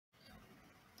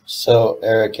So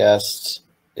Eric asked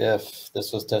if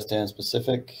this was test stand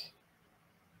specific.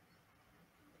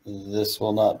 This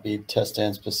will not be test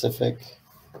stand specific,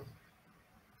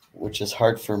 which is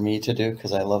hard for me to do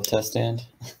because I love test stand.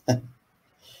 But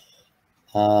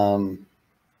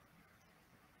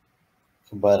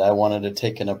I wanted to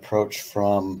take an approach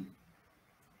from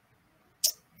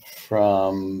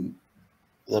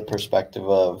the perspective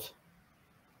of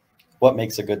what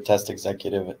makes a good test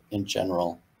executive in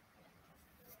general.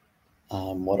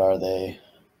 What are they?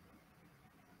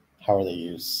 How are they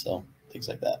used? So things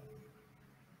like that.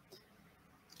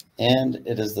 And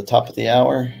it is the top of the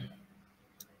hour.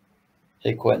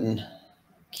 Hey, Quentin,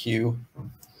 Q.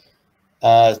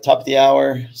 Top of the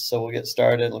hour, so we'll get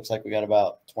started. Looks like we got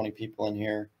about 20 people in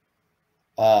here.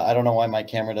 I don't know why my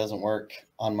camera doesn't work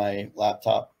on my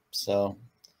laptop, so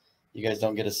you guys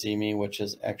don't get to see me, which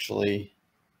is actually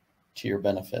to your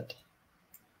benefit.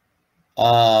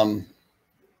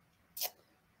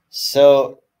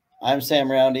 So I'm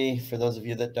Sam Roundy. For those of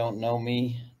you that don't know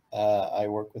me, I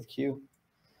work with Q.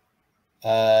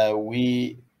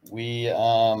 We do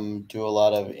a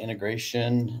lot of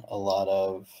integration, a lot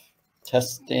of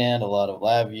test stand, a lot of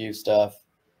LabVIEW stuff,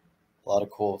 a lot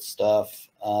of cool stuff.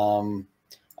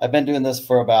 I've been doing this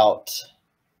for about,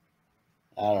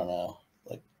 I don't know,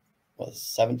 like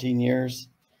 17 years.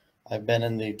 I've been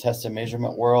in the test and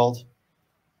measurement world.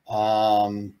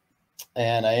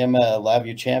 And I am a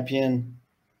LabVIEW champion.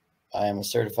 I am a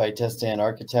certified test stand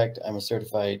architect. I'm a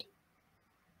certified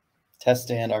test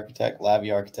stand architect,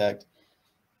 LabVIEW architect.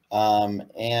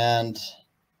 And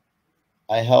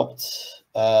I helped,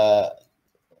 I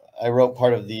wrote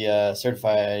part of the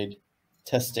certified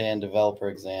test stand developer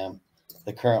exam,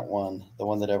 the current one, the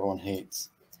one that everyone hates,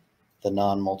 the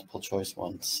non-multiple choice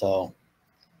one. So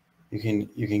you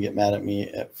can get mad at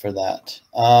me for that.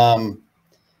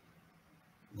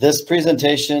 This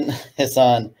presentation is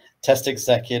on test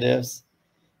executives.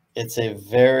 It's a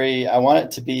I want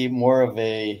it to be more of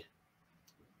a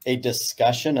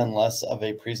discussion and less of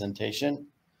a presentation.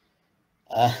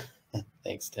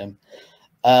 Thanks, Tim.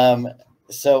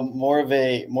 So more of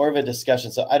a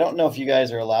discussion. So I don't know if you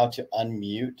guys are allowed to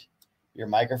unmute your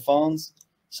microphones.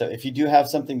 So if you do have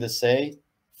something to say,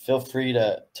 feel free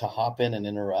to hop in and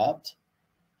interrupt.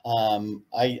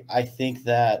 I think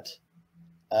that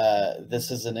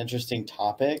this is an interesting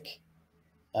topic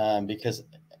because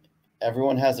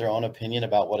everyone has their own opinion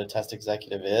about what a test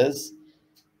executive is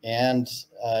and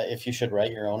if you should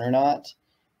write your own or not.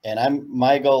 And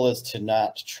my goal is to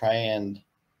not try and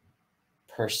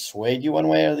persuade you one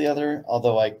way or the other,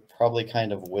 although I probably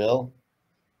kind of will.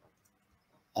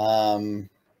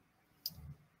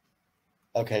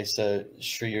 Okay, so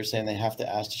Shri, you're saying they have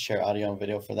to ask to share audio and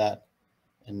video for that,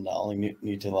 and only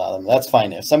need to allow them. That's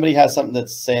fine. If somebody has something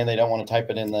that's saying they don't want to type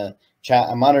it in the chat,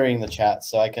 I'm monitoring the chat,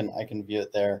 so I can view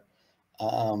it there.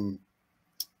 And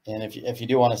if you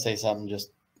do want to say something,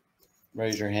 just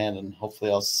raise your hand, and hopefully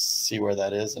I'll see where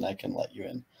that is, and I can let you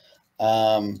in.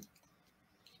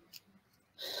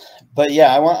 But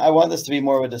yeah, I want this to be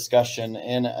more of a discussion,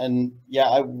 and yeah,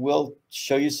 I will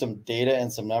show you some data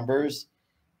and some numbers,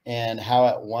 and how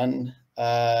at one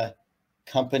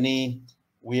company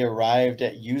we arrived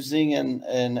at using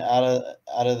and out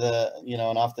of the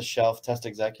an off the shelf test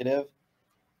executive.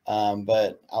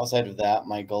 But outside of that,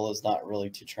 my goal is not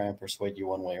really to try and persuade you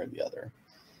one way or the other.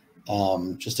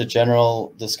 Just a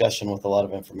general discussion with a lot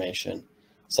of information.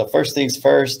 So first things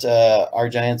first, our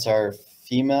giants are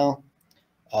female.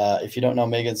 If you don't know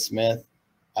Megan Smith,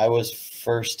 I was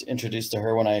first introduced to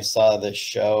her when I saw the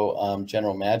show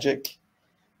General Magic.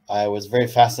 I was very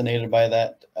fascinated by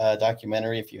that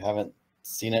documentary. If you haven't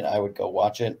seen it, I would go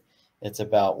watch it. It's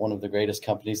about one of the greatest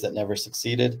companies that never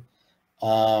succeeded.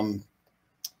 And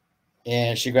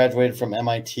she graduated from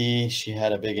MIT. She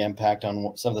had a big impact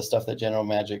on some of the stuff that General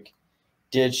Magic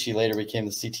did. She later became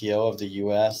the CTO of the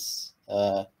US.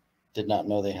 Did not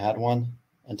know they had one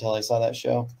until I saw that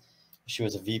show. She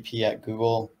was a VP at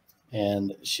Google,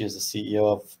 and she is the CEO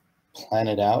of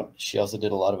Planet Out. She also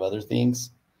did a lot of other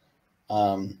things.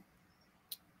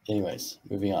 Anyways,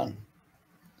 moving on.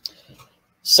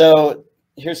 So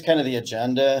here's kind of the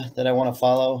agenda that I want to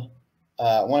follow.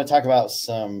 I want to talk about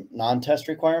some non-test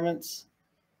requirements,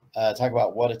 talk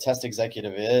about what a test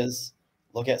executive is,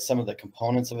 look at some of the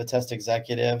components of a test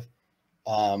executive,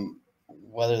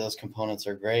 whether those components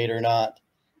are great or not,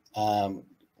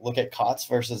 look at COTS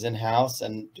versus in-house,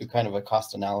 and do kind of a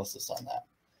cost analysis on that.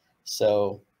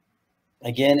 So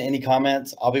again, any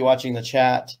comments? I'll be watching the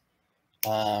chat.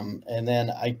 And then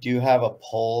I do have a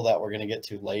poll that we're going to get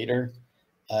to later.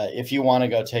 If you want to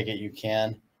go take it, you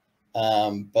can.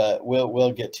 but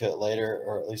we'll get to it later,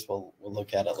 or at least we'll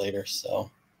look at it later.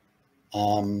 So,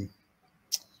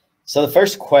 so the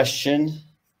first question: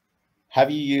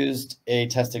 have you used a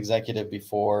test executive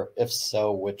before? If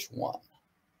so, which one?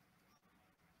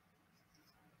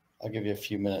 I'll give you a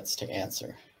few minutes to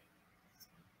answer.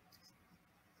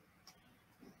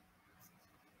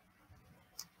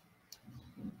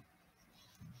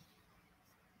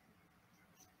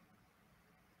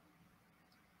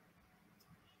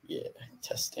 Yeah,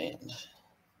 test stand.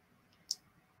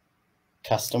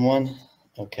 Custom one,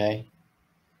 okay.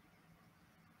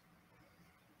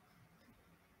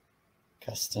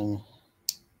 Custom.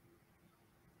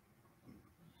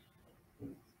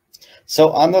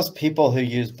 So on those people who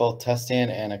use both test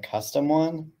stand and a custom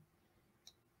one,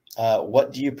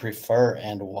 what do you prefer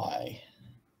and why?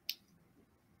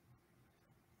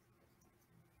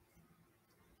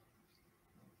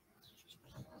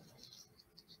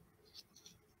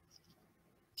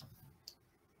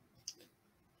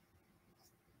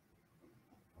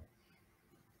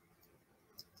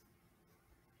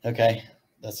 Okay,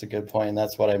 that's a good point.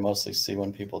 That's what I mostly see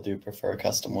when people do prefer a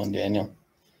custom one, Daniel.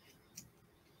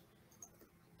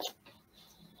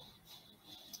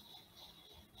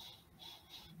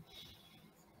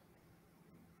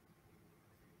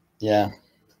 Yeah.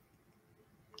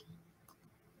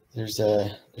 There's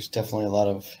definitely a lot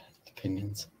of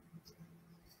opinions.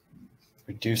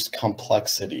 Reduced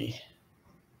complexity.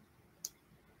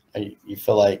 You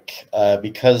feel like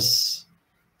because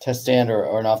test stand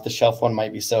or an off-the-shelf one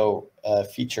might be so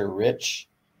feature rich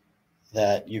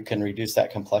that you can reduce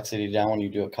that complexity down when you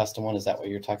do a custom one. Is that what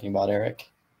you're talking about,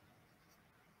 Eric?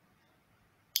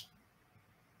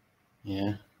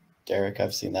 Yeah, Derek,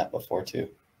 I've seen that before too.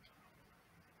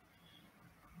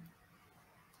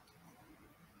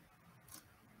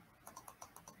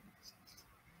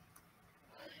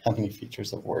 How many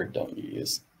features of Word don't you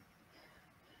use?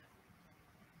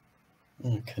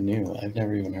 Oh, Canoe, I've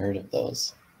never even heard of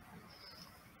those.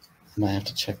 I might have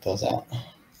to check those out.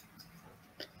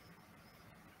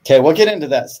 Okay, we'll get into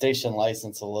that station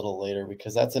license a little later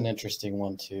because that's an interesting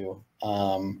one too.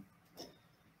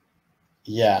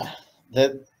 Yeah,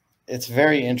 that it's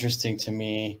very interesting to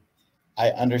me.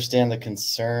 I understand the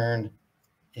concern,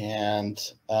 and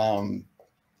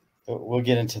we'll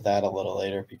get into that a little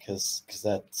later because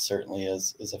that certainly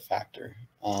is a factor.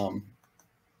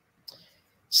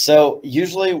 So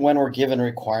usually when we're given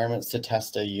requirements to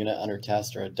test a unit under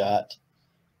test or a DUT,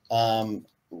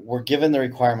 we're given the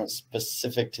requirements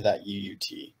specific to that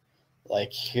UUT.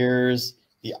 Like here's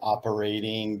the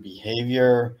operating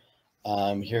behavior.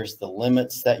 Here's the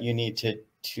limits that you need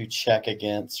to check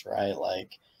against, right?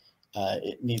 Like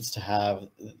it needs to have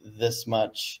this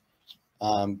much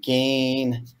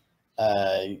gain,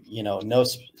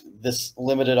 this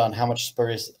limited on how much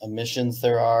spurious emissions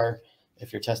there are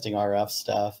if you're testing RF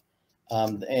stuff.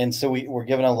 And so we're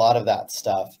given a lot of that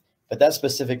stuff, but that's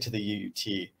specific to the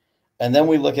UUT. And then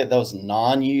we look at those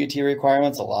non-UUT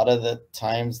requirements. A lot of the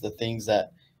times, the things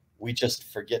that we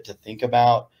just forget to think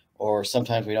about, or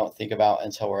sometimes we don't think about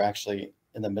until we're actually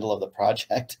in the middle of the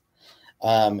project.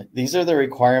 These are the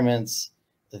requirements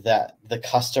that the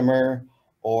customer,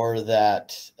 or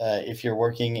that if you're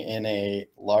working in a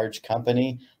large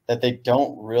company, that they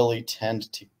don't really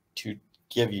tend to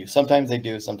give you. Sometimes they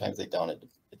do, sometimes they don't. It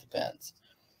depends.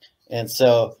 And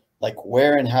so like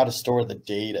where and how to store the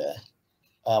data.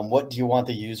 What do you want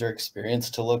the user experience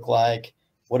to look like?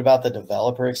 What about the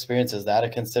developer experience? Is that a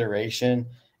consideration?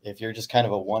 If you're just kind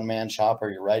of a one-man shop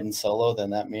or you're riding solo, then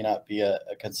that may not be a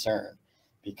concern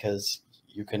because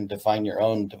you can define your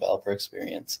own developer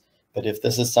experience. But if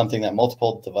this is something that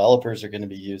multiple developers are going to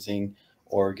be using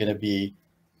or going to be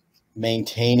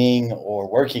maintaining or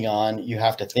working on, you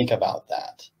have to think about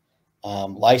that.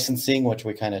 Licensing, which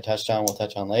we kind of touched on, we'll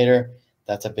touch on later.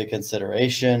 That's a big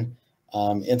consideration.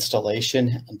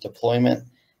 Installation and deployment.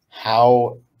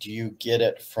 How do you get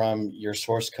it from your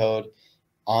source code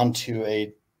onto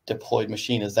a deployed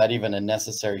machine? Is that even a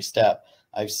necessary step?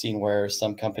 I've seen where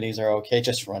some companies are okay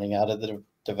just running out of the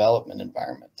development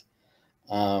environment.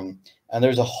 And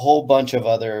there's a whole bunch of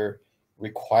other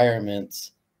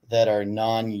requirements that are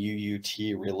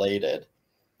non-UUT related.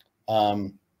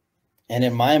 And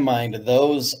in my mind,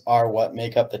 those are what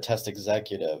make up the test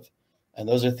executive. And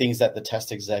those are things that the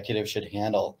test executive should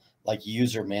handle, like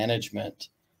user management.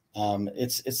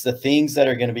 It's the things that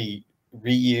are going to be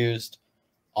reused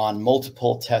on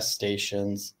multiple test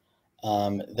stations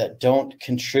that don't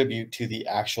contribute to the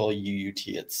actual UUT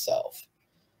itself,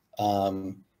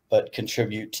 but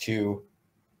contribute to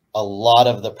a lot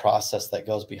of the process that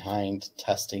goes behind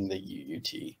testing the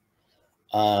UUT.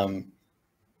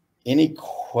 Any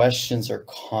questions or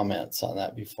comments on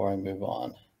that before I move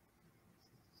on?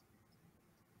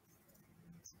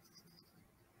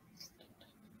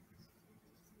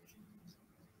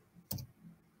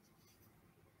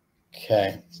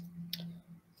 Okay.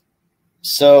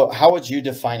 So how would you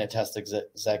define a test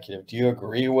executive? Do you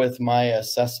agree with my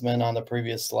assessment on the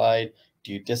previous slide?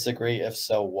 Do you disagree? If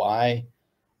so, why?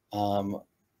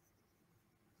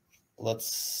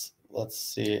 Let's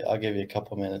see. I'll give you a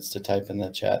couple minutes to type in the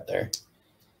chat there.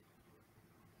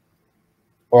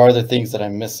 Or are there things that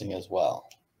I'm missing as well?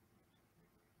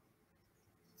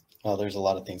 Well, there's a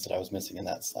lot of things that I was missing in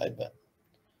that slide, but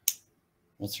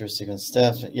what's your sequence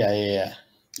step? Yeah.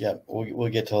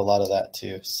 We'll get to a lot of that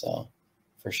too. So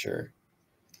for sure.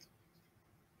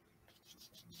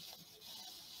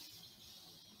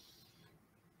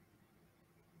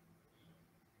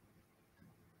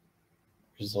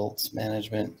 Results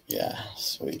management. Yeah,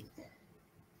 sweet.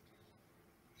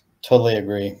 Totally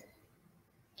agree.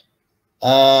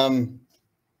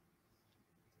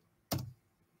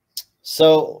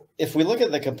 So if we look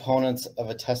at the components of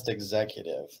a test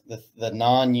executive, the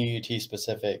non-UUT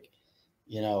specific,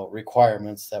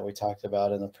 requirements that we talked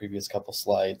about in the previous couple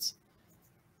slides,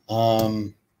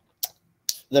 the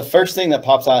first thing that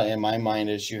pops out in my mind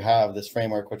is you have this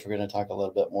framework, which we're going to talk a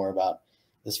little bit more about.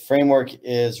 This framework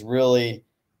is really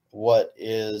what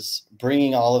is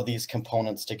bringing all of these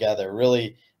components together,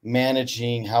 really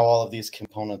managing how all of these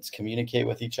components communicate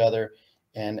with each other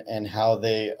and how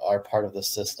they are part of the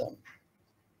system.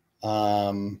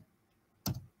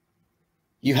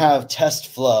 You have test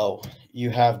flow, you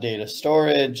have data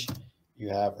storage, you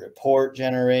have report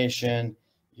generation,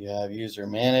 you have user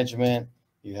management,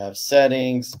 you have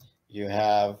settings, you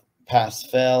have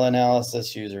pass-fail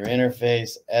analysis, user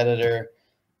interface, editor,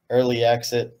 early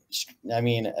exit. I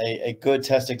mean, a good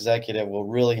test executive will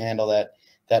really handle that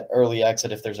early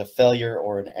exit if there's a failure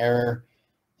or an error,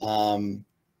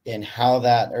 in how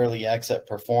that early exit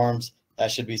performs.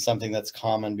 That should be something that's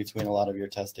common between a lot of your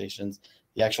test stations.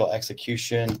 The actual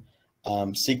execution,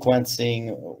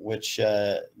 sequencing, which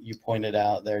you pointed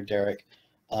out there, Derek,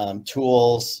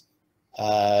 tools,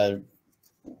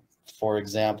 for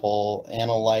example,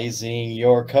 analyzing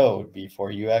your code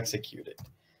before you execute it,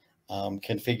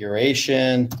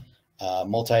 configuration,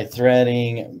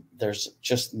 multi-threading. There's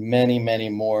just many, many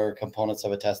more components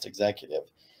of a test executive.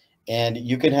 And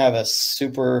you can have a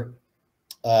super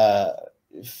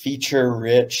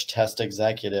feature-rich test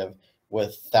executive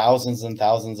with thousands and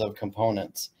thousands of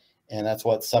components. And that's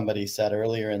what somebody said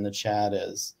earlier in the chat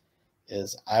is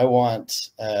I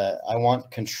want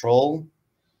control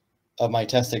of my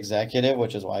test executive,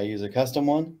 which is why I use a custom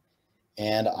one.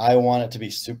 And I want it to be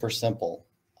super simple.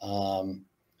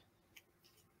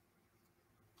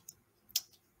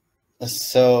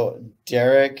 So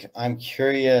Derek, I'm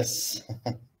curious,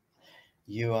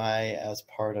 UI as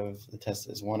part of the test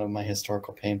is one of my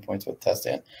historical pain points with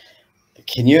testing.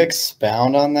 Can you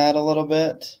expound on that a little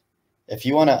bit? If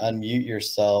you want to unmute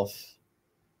yourself,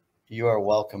 you are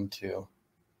welcome to.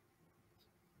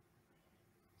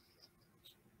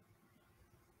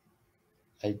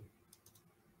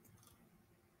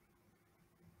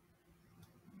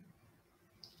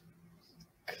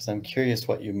 Because I'm curious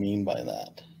what you mean by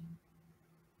that.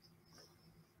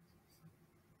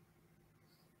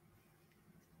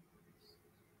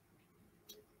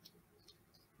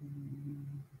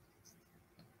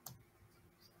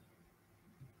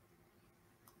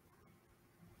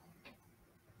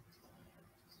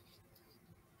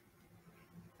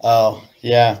 Oh,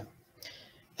 yeah,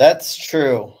 that's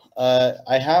true.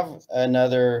 I have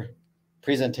another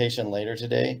presentation later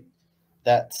today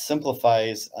that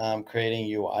simplifies creating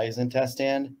UIs in test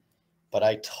stand, but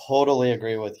I totally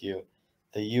agree with you.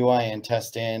 The UI in test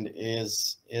stand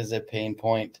is a pain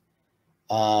point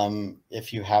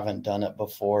if you haven't done it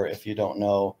before, if you don't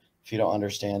know, if you don't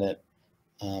understand it,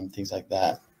 things like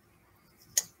that.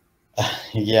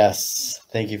 Yes,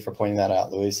 thank you for pointing that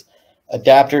out, Luis.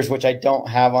 Adapters, which I don't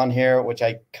have on here, which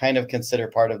I kind of consider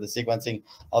part of the sequencing,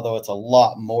 although it's a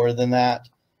lot more than that.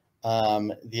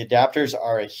 The adapters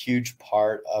are a huge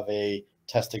part of a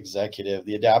test executive.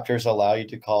 The adapters allow you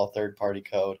to call third-party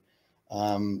code,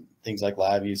 things like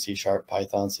LabVIEW, C#,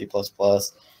 Python, C++,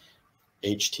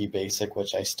 HT Basic,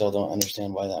 which I still don't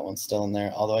understand why that one's still in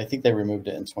there, although I think they removed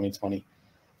it in 2020.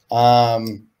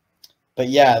 But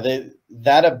yeah,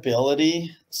 that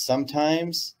ability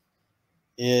sometimes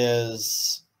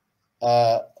is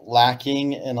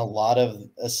lacking in a lot of,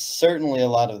 certainly a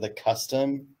lot of the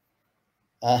custom,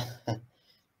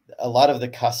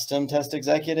 test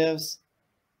executives.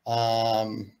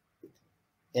 And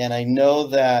I know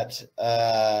that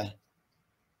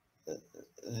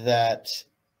that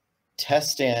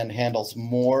test stand handles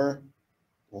more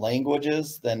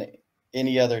languages than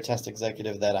any other test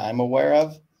executive that I'm aware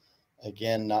of.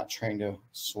 Again, not trying to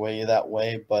sway you that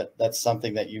way, but that's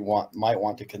something that you might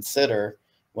want to consider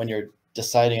when you're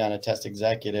deciding on a test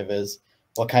executive is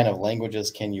what kind of languages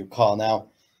can you call. Now,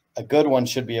 a good one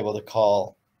should be able to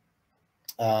call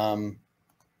a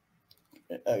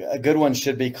good one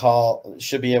should be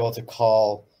able to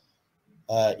call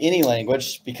any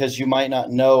language, because you might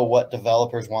not know what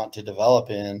developers want to develop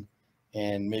in,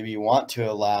 and maybe you want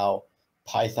to allow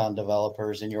Python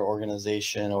developers in your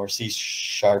organization or C#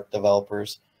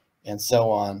 developers and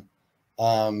so on.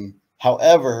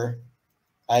 However,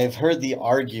 I've heard the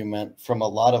argument from a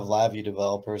lot of LabVIEW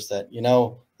developers that,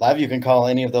 LabVIEW can call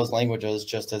any of those languages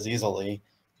just as easily.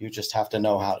 You just have to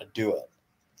know how to do it.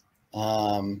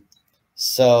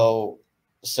 So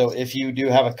if you do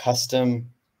have a custom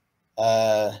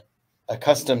test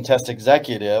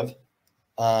executive,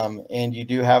 and you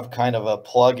do have kind of a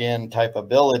plug-in type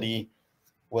ability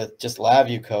with just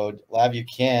LabVIEW code, LabVIEW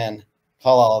can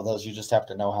call all of those. You just have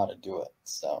to know how to do it.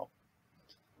 So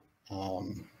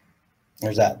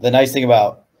there's that. The nice thing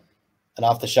about an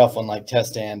off-the-shelf one like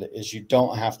test stand is you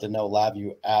don't have to know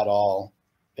LabVIEW at all,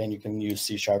 and you can use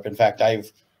C#. In fact, I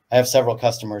have several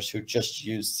customers who just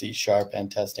use C#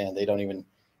 and test stand. They don't even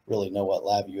really know what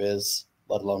LabVIEW is,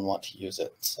 let alone want to use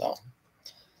it. So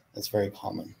that's very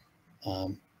common.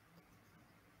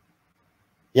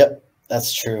 Yep,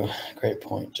 that's true. Great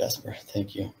point, Jesper.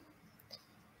 Thank you.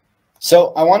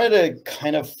 So I wanted to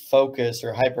kind of focus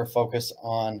or hyper focus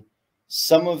on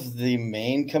some of the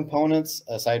main components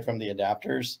aside from the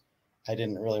adapters. I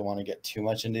didn't really want to get too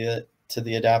much into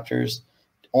the adapters,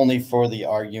 only for the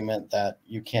argument that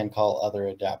you can call other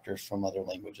adapters from other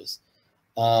languages.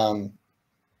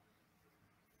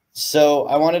 So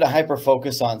I wanted to hyper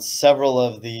focus on several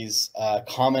of these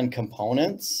common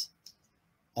components.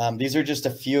 These are just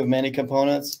a few of many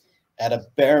components. At a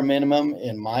bare minimum,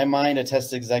 in my mind, a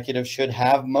test executive should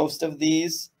have most of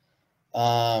these.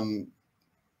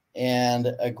 And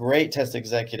a great test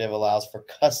executive allows for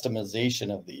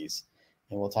customization of these.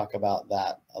 And we'll talk about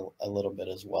that a little bit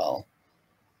as well.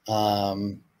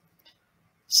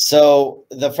 So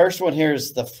the first one here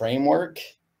is the framework.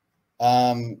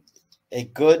 A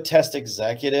good test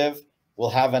executive will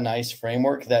have a nice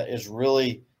framework that is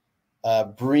really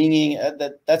bringing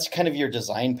that's kind of your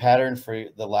design pattern for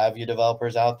the LabVIEW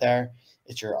developers out there.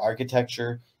 It's your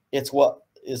architecture. It's what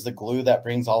is the glue that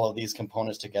brings all of these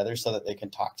components together so that they can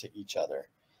talk to each other.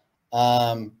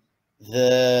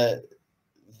 The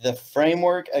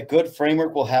framework, a good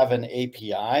framework will have an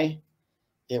API.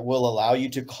 It will allow you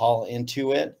to call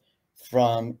into it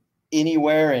from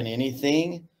anywhere and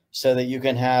anything, so that you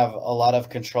can have a lot of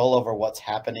control over what's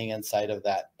happening inside of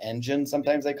that engine,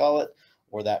 sometimes they call it,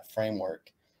 or that framework.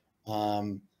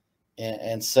 And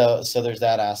so there's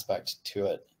that aspect to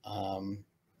it.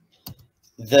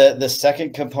 The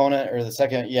second component, or the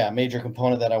second, major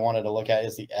component that I wanted to look at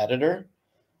is the editor.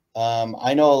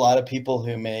 I know a lot of people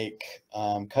who make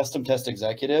custom test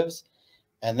executives,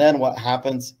 and then what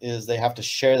happens is they have to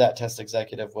share that test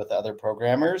executive with other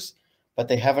programmers, but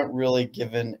they haven't really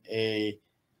given a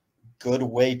good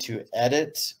way to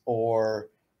edit or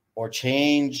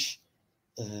change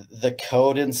the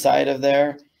code inside of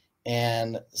there.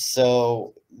 And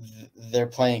so they're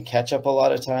playing catch up a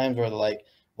lot of times, where they're like,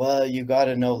 well, you got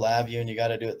to know LabVIEW and you got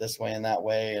to do it this way and that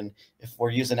way. And if we're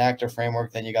using actor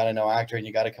framework, then you got to know actor, and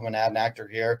you got to come and add an actor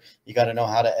here. You got to know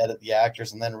how to edit the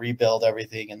actors and then rebuild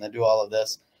everything and then do all of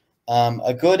this.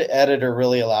 A good editor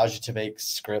really allows you to make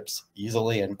scripts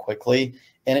easily and quickly.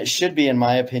 And it should be, in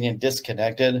my opinion,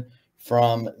 disconnected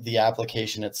from the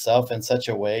application itself in such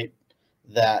a way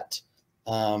that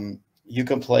you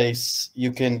can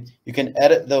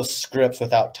edit those scripts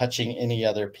without touching any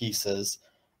other pieces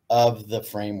of the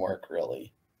framework,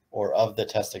 really, or of the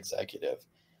test executive.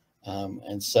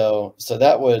 And so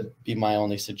that would be my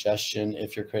only suggestion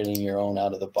if you're creating your own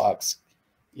out of the box,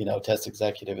 test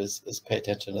executive, is pay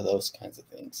attention to those kinds of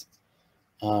things.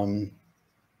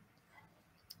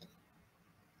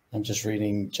 I'm just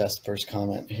reading Jesper's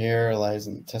comment here. Lies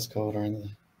in the test code or in the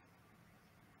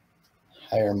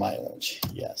higher mileage.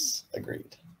 Yes,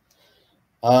 agreed.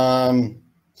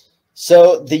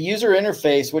 So the user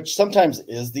interface, which sometimes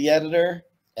is the editor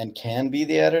and can be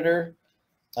the editor,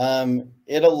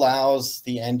 it allows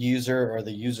the end user or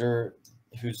the user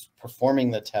who's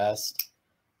performing the test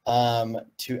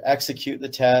to execute the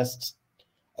test.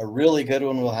 A really good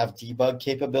one will have debug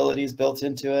capabilities built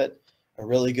into it. A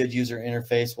really good user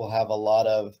interface will have a lot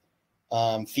of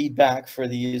feedback for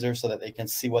the user so that they can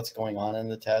see what's going on in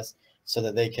the test, so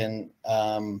that they can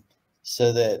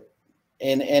so that,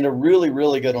 and a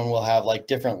really good one will have like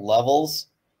different levels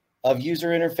of user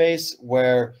interface,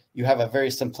 where you have a very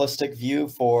simplistic view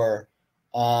for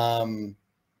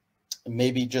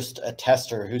maybe just a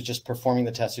tester who's just performing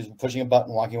the test, who's pushing a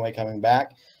button, walking away, coming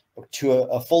back, to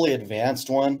a fully advanced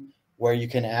one where you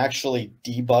can actually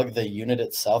debug the unit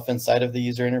itself inside of the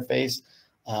user interface.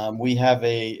 We have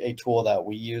a tool that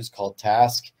we use called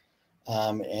Task,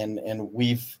 and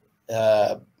we've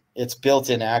it's built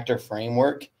in Actor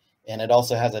Framework, and it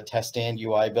also has a test stand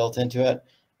UI built into it.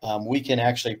 We can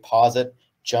actually pause it,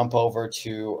 jump over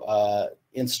to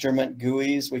instrument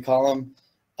GUIs, we call them,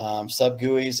 sub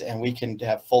GUIs, and we can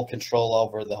have full control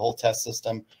over the whole test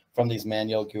system from these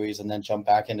manual GUIs, and then jump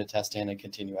back into test stand and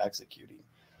continue executing.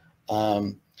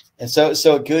 And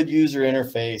so a good user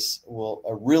interface will,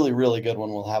 a really good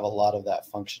one will have a lot of that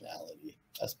functionality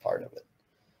as part of it.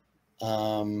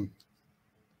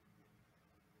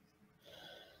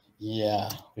 Yeah,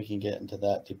 we can get into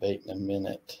that debate in a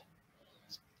minute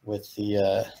with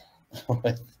the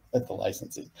with the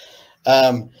licensing.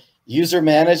 User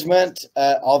management,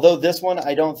 although this one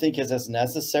I don't think is as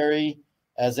necessary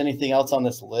as anything else on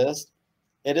this list,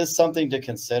 it is something to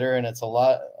consider, and it's a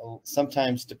lot,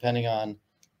 sometimes depending on,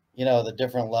 you know, the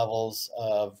different levels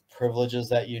of privileges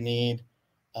that you need.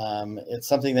 It's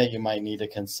something that you might need to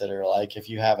consider, like if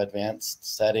you have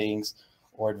advanced settings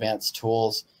or advanced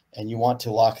tools and you want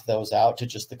to lock those out to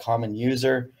just the common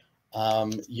user,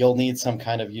 you'll need some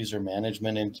kind of user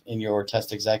management in your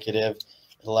test executive.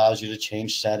 It allows you to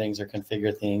change settings or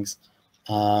configure things.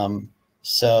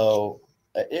 So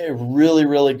a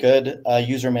really good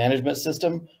user management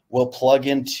system will plug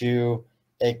into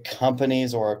a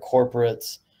company's or a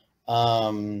corporate's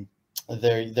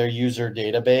their user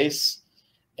database,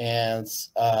 and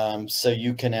so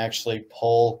you can actually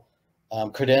pull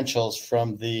credentials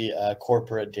from the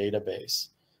corporate database.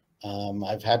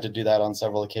 I've had to do that on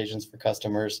several occasions for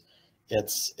customers.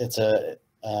 It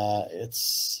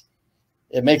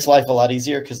makes life a lot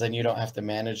easier, because then you don't have to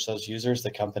manage those users.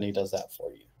 The company does that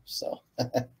for you. So,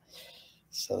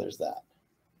 so there's that.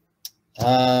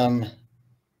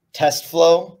 Test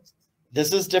flow.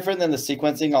 This is different than the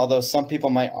sequencing, although some people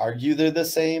might argue they're the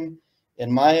same. In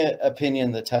my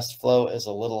opinion, the test flow is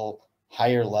a little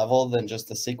higher level than just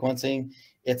the sequencing.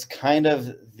 It's kind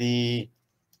of the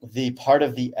part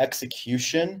of the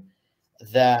execution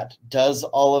that does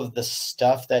all of the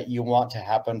stuff that you want to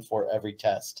happen for every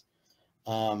test.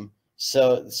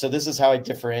 So this is how I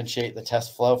differentiate the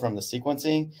test flow from the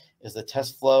sequencing. Is the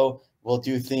test flow will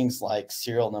do things like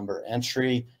serial number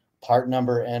entry, part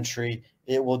number entry.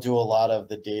 It will do a lot of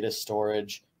the data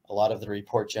storage, a lot of the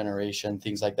report generation,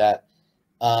 things like that.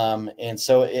 And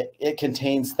so it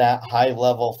contains that high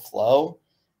level flow.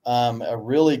 A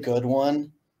really good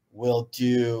one will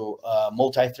do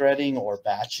multi-threading or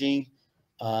batching.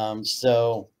 And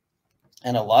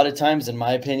a lot of times, in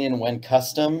my opinion, when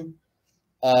custom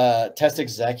test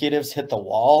executives hit the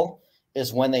wall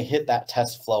is when they hit that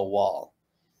test flow wall,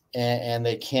 and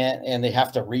they can't, and they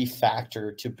have to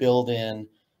refactor to build in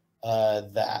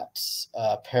that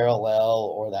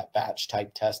parallel or that batch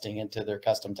type testing into their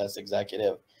custom test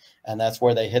executive. And that's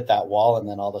where they hit that wall. And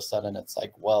then all of a sudden it's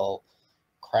like, well,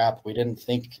 crap, we didn't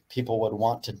think people would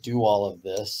want to do all of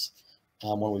this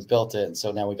when we built it. And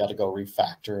so now we got to go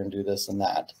refactor and do this and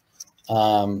that.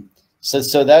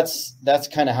 So that's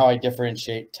kind of how I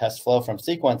differentiate test flow from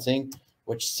sequencing,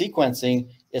 which sequencing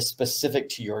is specific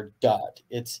to your DUT.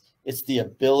 It's the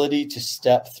ability to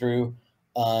step through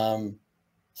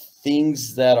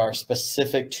things that are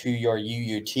specific to your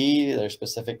UUT, they're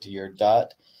specific to your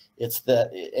DUT.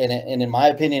 And in my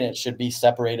opinion, it should be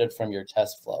separated from your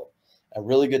test flow. A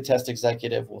really good test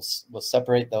executive will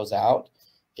separate those out.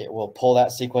 It will pull that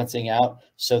sequencing out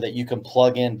so that you can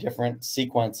plug in different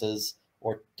sequences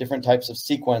or different types of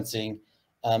sequencing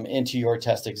into your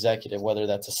test executive, whether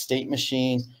that's a state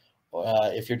machine,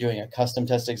 if you're doing a custom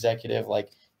test executive,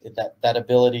 like that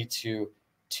ability to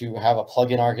have a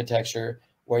plugin architecture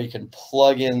where you can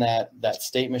plug in that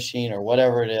state machine or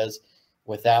whatever it is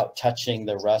without touching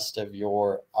the rest of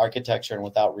your architecture and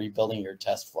without rebuilding your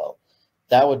test flow.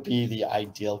 That would be the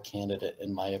ideal candidate,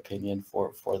 in my opinion,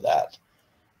 for that.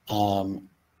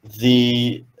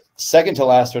 The second to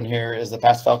last one here is the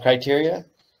pass-fail criteria.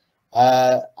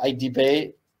 I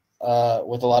debate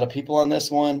with a lot of people on this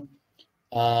one.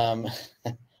 In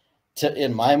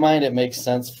my mind, it makes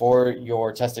sense for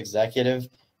your test executive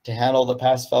to handle the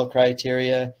pass-fail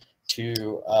criteria,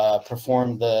 to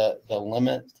perform the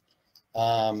limit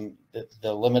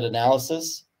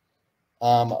analysis.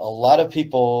 A lot of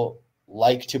people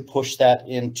like to push that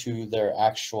into their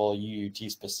actual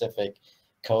UUT specific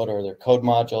code or their code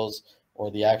modules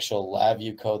or the actual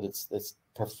LabVIEW code that's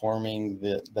performing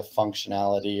the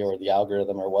functionality or the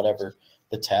algorithm or whatever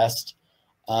the test.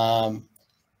 And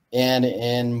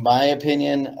in my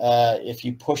opinion, if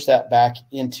you push that back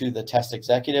into the test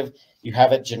executive, you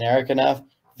have it generic enough.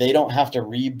 They don't have to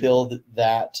rebuild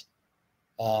that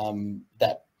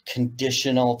that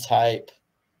conditional type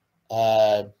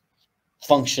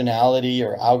functionality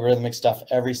or algorithmic stuff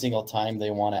every single time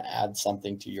they want to add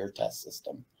something to your test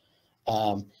system.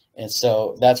 And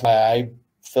so that's why I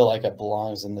feel like it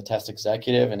belongs in the test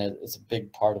executive, and it's a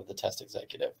big part of the test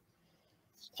executive.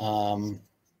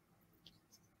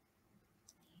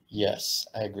 Yes,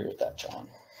 I agree with that, John.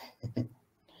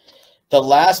 The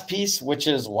last piece, which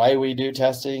is why we do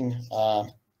testing,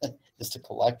 is to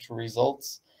collect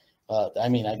results. I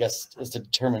mean, I guess is to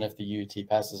determine if the UAT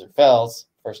passes or fails,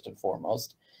 first and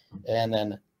foremost. And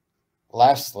then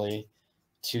lastly,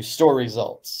 to store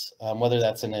results, whether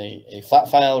that's in a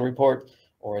flat file report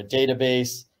or a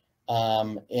database.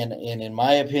 And in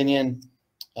my opinion,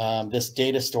 this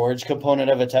data storage component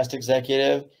of a test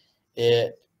executive,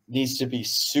 it needs to be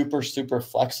super, super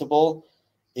flexible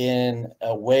in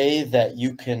a way that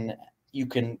you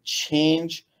can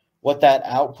change what that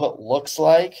output looks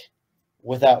like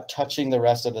without touching the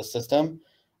rest of the system.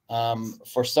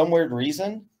 For some weird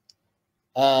reason,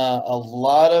 a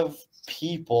lot of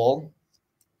people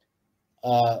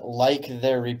like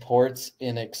their reports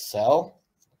in Excel.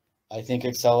 I think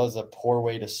Excel is a poor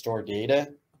way to store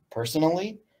data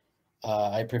personally.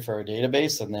 I prefer a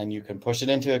database, and then you can push it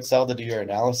into Excel to do your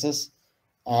analysis.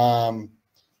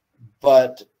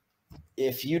 But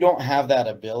if you don't have that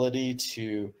ability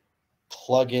to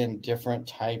plug in different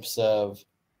types of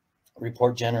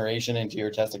report generation into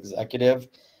your test executive,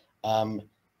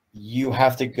 you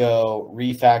have to go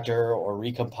refactor or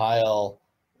recompile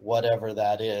whatever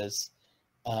that is.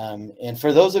 And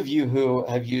for those of you who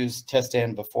have used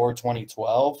Testan before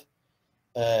 2012,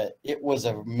 it was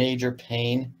a major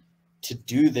pain to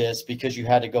do this because you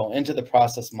had to go into the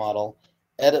process model,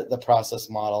 edit the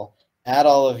process model, add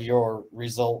all of your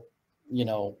result,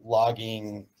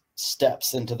 logging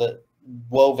steps into the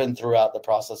woven throughout the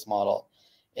process model.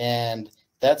 And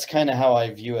that's kind of how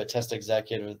I view a test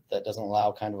executive that doesn't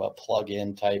allow kind of a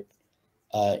plug-in type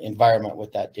environment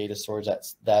with that data storage,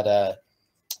 that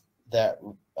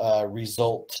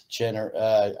result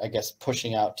I guess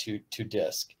pushing out to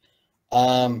disk.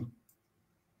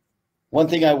 One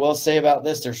thing I will say about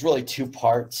this, there's really two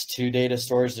parts to data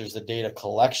storage. There's the data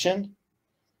collection,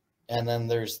 and then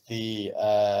there's the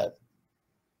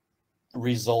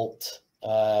result,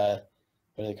 what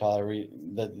do they call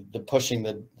it? The pushing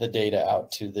the data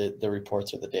out to the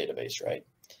reports or the database, right?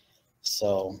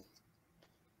 So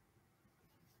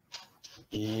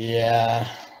yeah,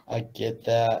 I get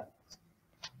that,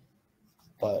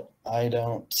 but I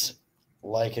don't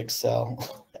like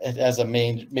Excel as a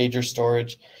major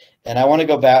storage. And I want to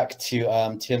go back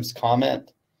to Tim's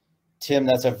comment. Tim,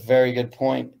 that's a very good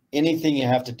point. Anything you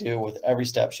have to do with every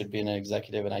step should be in an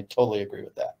executive, and I totally agree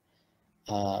with that.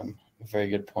 Very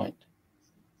good point.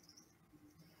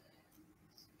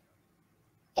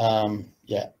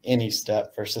 Yeah, any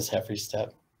step versus every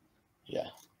step. Yeah.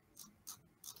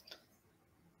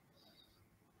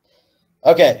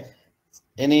 Okay.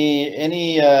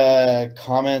 Any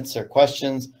comments or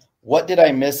questions? What did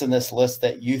I miss in this list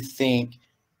that you think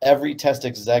every test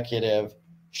executive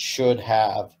should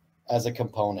have as a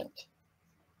component?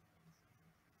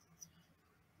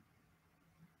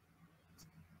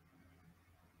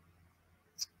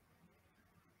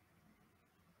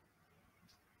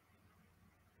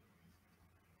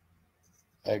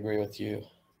 I agree with you.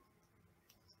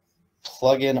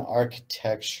 Plug-in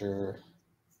architecture.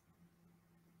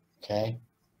 Okay.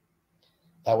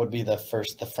 That would be the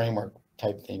framework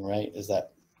type thing, right? Is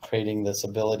that creating this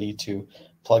ability to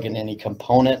plug in any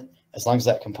component, as long as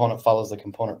that component follows the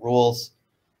component rules.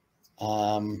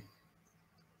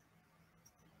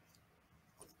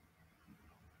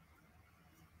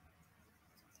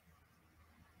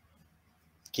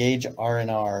 Gauge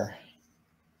R&R.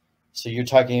 So you're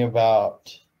talking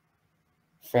about,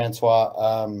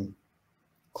 Francois,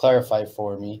 clarify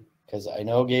for me, because I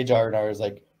know Gauge R&R is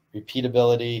like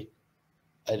repeatability.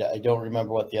 I don't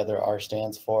remember what the other R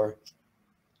stands for.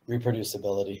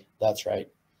 Reproducibility. That's right.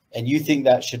 And you think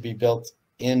that should be built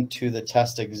into the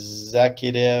test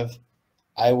executive?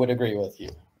 I would agree with you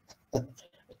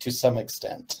to some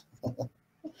extent.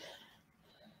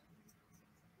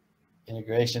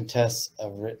 Integration tests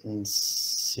of written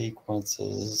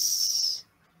sequences.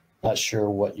 Not sure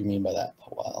what you mean by that,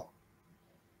 Powell.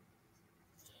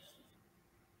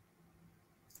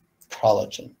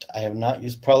 Prologent. I have not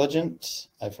used Prologent.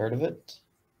 I've heard of it.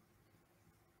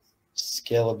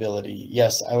 Scalability.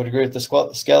 Yes, I would agree with the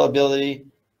scalability,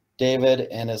 David.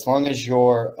 And as long as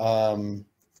your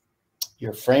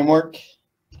framework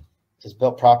is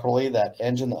built properly, that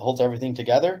engine that holds everything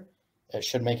together, it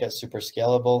should make it super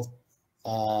scalable.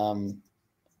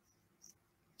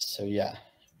 So yeah.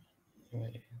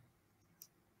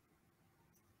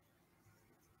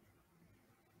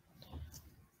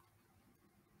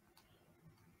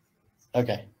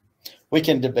 Okay. We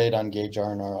can debate on gauge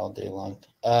R&R all day long,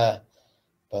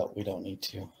 but we don't need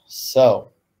to.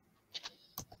 So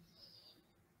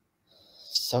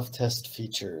self-test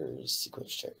features,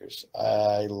 sequence checkers.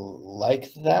 I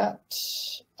like that,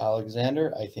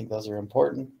 Alexander. I think those are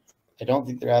important. I don't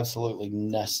think they're absolutely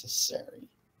necessary.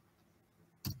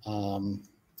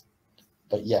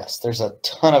 But yes, there's a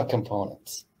ton of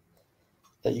components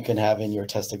that you can have in your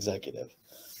test executive.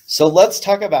 So let's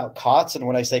talk about COTS. And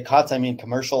when I say COTS, I mean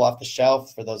commercial off the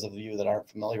shelf. For those of you that aren't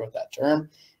familiar with that term,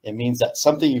 it means that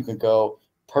something you can go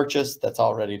purchase that's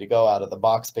all ready to go out of the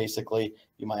box, basically.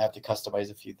 You might have to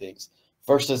customize a few things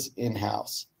versus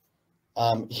in-house.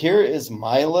 Here is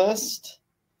my list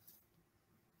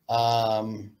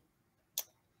of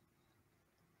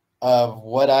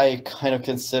what I kind of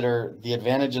consider the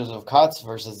advantages of COTS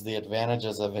versus the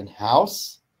advantages of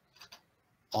in-house.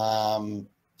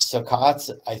 So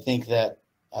COTS, I think that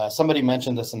somebody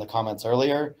mentioned this in the comments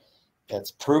earlier.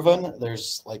 It's proven.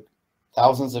 There's like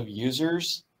thousands of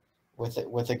users with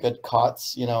a good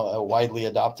COTS, a widely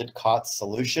adopted COTS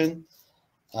solution.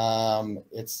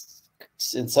 It's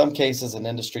in some cases an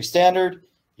industry standard.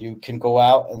 You can go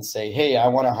out and say, hey, I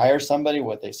want to hire somebody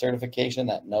with a certification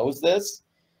that knows this,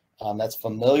 that's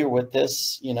familiar with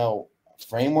this,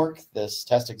 framework, this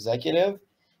test executive.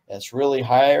 It's really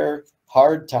hard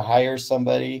to hire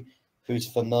somebody who's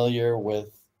familiar with,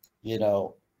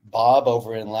 Bob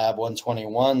over in Lab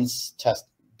 121's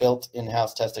built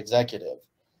in-house test executive.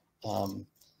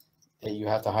 You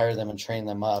have to hire them and train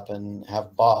them up and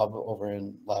have Bob over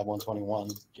in Lab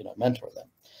 121, mentor them.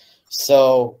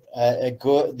 So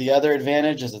the other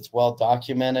advantage is it's well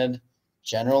documented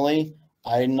generally.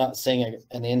 I'm not saying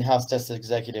an in-house test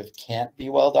executive can't be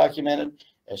well documented.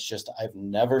 It's just I've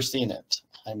never seen it.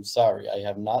 I'm sorry, I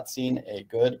have not seen a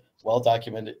good,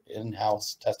 well-documented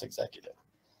in-house test executive.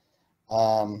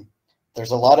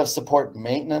 There's a lot of support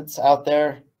maintenance out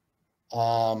there.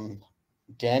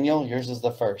 Daniel, yours is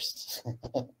the first.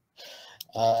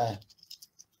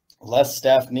 Less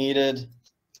staff needed.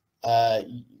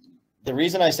 The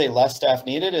reason I say less staff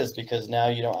needed is because now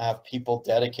you don't have people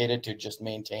dedicated to just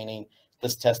maintaining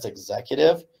this test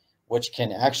executive, which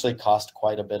can actually cost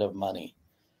quite a bit of money.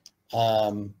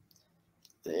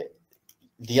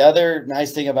 The other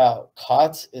nice thing about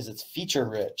COTS is it's feature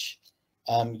rich.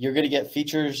 You're going to get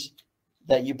features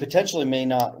that you potentially may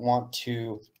not want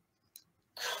to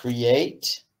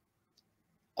create.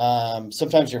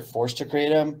 Sometimes you're forced to create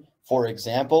them. For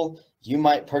example, you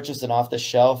might purchase an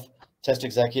off-the-shelf test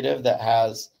executive that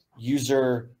has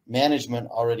user management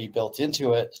already built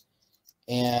into it,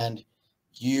 and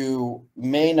you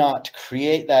may not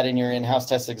create that in your in-house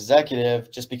test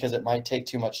executive just because it might take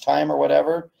too much time or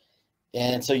whatever.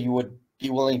 And so you would be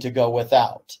willing to go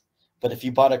without. But if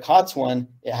you bought a COTS one,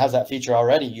 it has that feature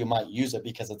already. You might use it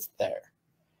because it's there.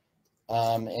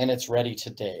 And it's ready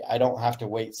today. I don't have to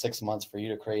wait 6 months for you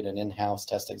to create an in-house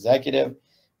test executive,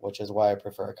 which is why I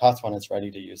prefer a COTS one. It's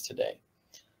ready to use today.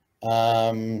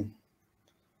 I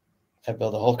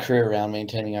built a whole career around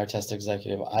maintaining our test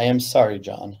executive. I am sorry,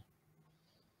 John,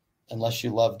 unless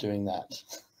you love doing that.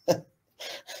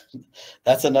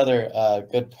 That's another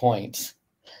good point.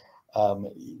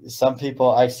 Some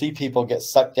people, I see people get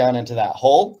sucked down into that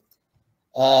hole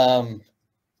of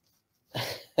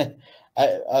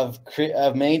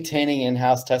maintaining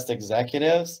in-house test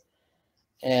executives.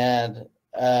 And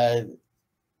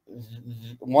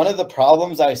one of the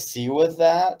problems I see with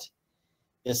that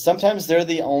is sometimes they're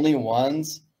the only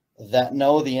ones that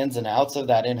know the ins and outs of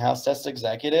that in-house test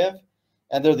executive,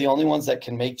 and they're the only ones that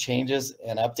can make changes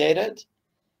and update it.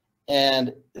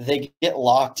 And they get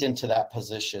locked into that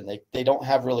position. They don't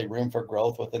have really room for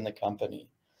growth within the company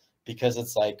because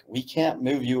it's like, we can't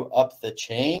move you up the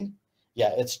chain.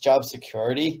 Yeah, it's job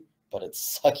security, but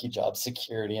it's sucky job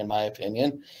security, in my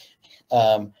opinion,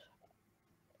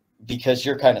 because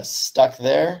you're kind of stuck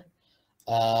there.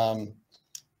 And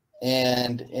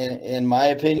in my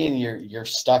opinion, you're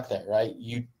stuck there, right?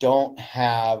 You don't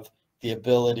have the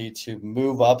ability to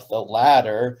move up the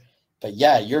ladder, but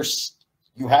yeah, you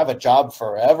have a job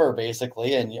forever,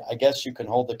 basically. And I guess you can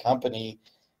hold the company,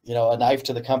 a knife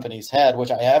to the company's head,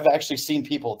 which I have actually seen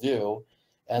people do.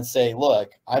 and say,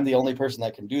 look, I'm the only person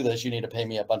that can do this. You need to pay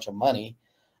me a bunch of money.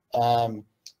 And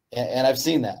I've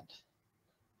seen that.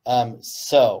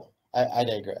 So I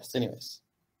digress. Anyways,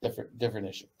 different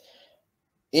issue.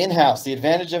 In-house, the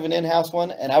advantage of an in-house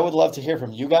one, and I would love to hear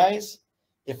from you guys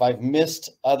if I've missed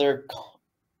other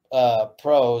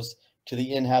pros to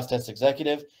the in-house test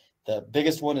executive. The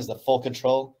biggest one is the full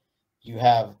control. You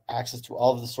have access to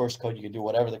all of the source code. You can do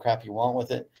whatever the crap you want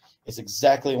with it. It's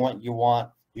exactly what you want.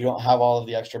 You don't have all of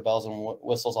the extra bells and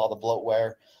whistles, all the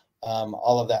bloatware,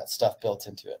 all of that stuff built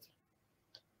into it.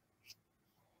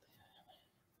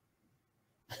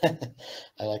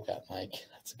 I like that, Mike.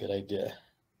 That's a good idea.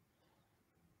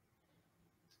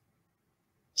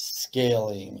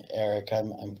 Scaling, Eric.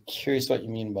 I'm curious what you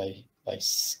mean by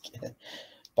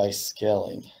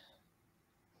scaling.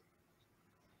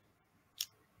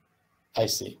 I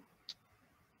see.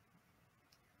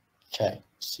 Okay,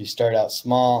 so you start out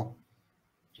small.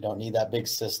 You don't need that big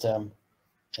system,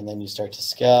 and then you start to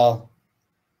scale.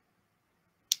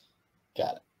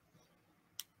 Got it.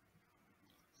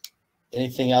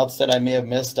 Anything else that I may have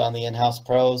missed on the in-house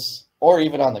pros or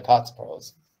even on the COTS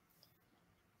pros?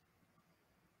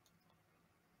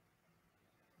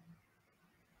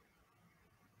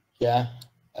 Yeah,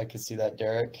 I could see that,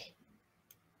 Derek.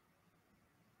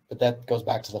 But that goes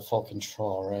back to the full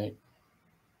control, right?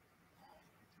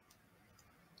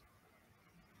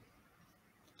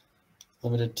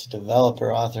 Limited to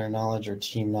developer, author knowledge, or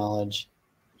team knowledge.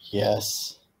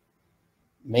 Yes.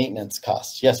 Maintenance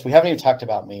costs. Yes, we haven't even talked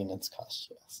about maintenance costs.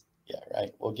 Yes. Yeah,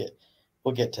 right. We'll get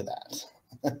to that.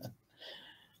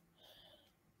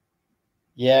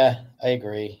 Yeah, I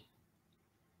agree.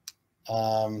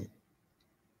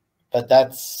 But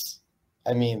that's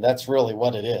really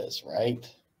what it is, right?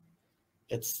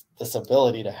 It's this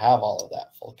ability to have all of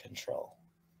that full control.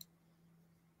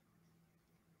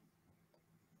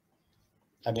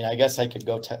 I mean, I guess I could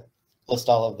go list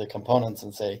all of the components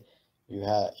and say,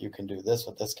 you can do this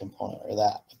with this component or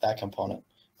that with that component,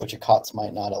 which a COTS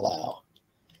might not allow.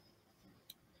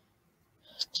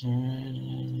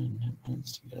 To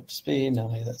get up to speed, no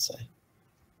way that say.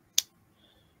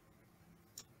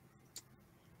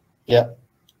 Yep.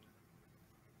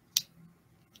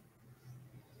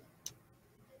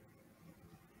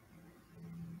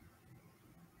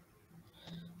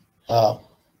 Oh,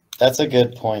 that's a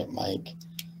good point, Mike.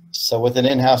 So with an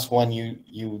in-house one,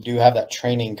 you do have that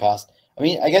training cost. I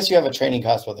mean, I guess you have a training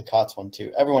cost with the COTS one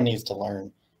too. Everyone needs to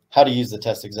learn how to use the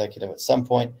test executive at some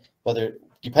point, whether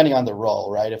depending on the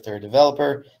role, right? If they're a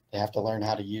developer, they have to learn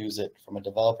how to use it from a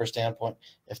developer standpoint.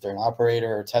 If they're an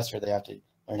operator or tester, they have to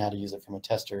learn how to use it from a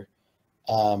tester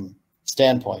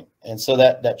standpoint. And so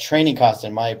that training cost,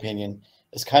 in my opinion,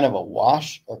 is kind of a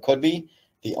wash, or could be.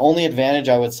 The only advantage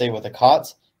I would say with the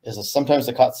COTS is that sometimes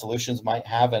the COTS solutions might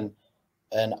have an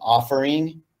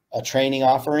offering, a training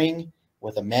offering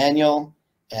with a manual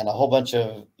and a whole bunch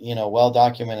of,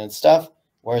 well-documented stuff,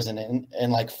 whereas in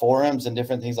like forums and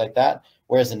different things like that,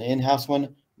 whereas an in-house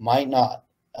one might not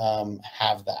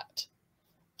have that.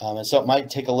 And so it might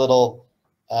take a little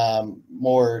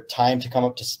more time to come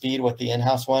up to speed with the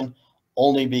in-house one,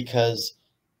 only because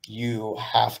you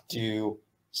have to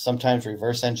sometimes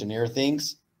reverse engineer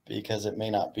things because it may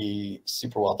not be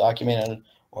super well documented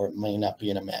or it may not be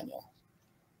in a manual.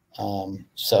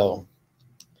 So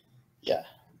yeah,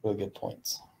 really good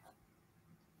points.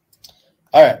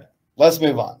 All right, let's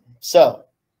move on. So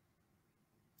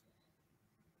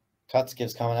COTS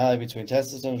gives commonality between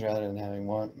test systems rather than having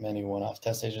many one-off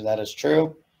test stations. That is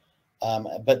true.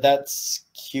 But that's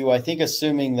Q, I think,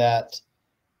 assuming that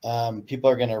people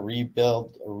are going to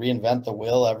rebuild or reinvent the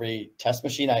wheel every test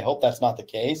machine. I hope that's not the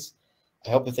case. I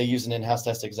hope if they use an in-house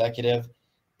test executive,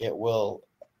 it will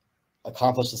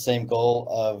accomplish the same goal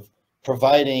of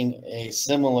providing a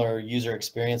similar user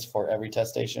experience for every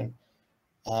test station.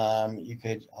 You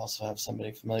could also have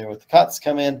somebody familiar with the COTS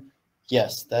come in.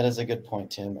 Yes, that is a good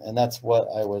point, Tim. And that's what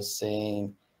I was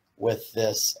saying with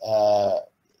this. Where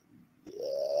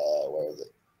is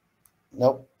it?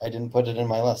 Nope, I didn't put it in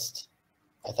my list.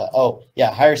 I thought, oh,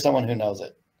 yeah, hire someone who knows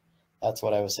it. That's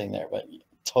what I was saying there, but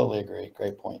totally agree.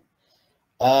 Great point.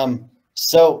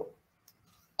 So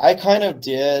I kind of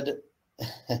did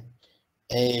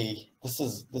this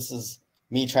is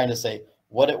me trying to say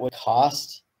what it would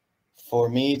cost for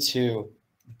me to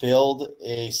build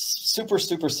a super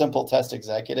simple test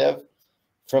executive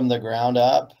from the ground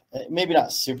up. Maybe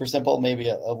not super simple, maybe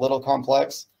a little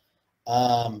complex,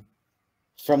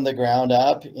 from the ground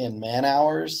up in man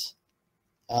hours.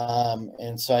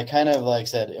 And so I kind of like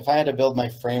said, if I had to build my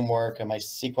framework and my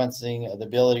sequencing, the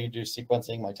ability to do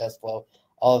sequencing, my test flow,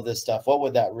 all of this stuff, what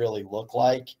would that really look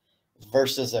like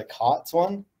versus a COTS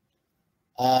one.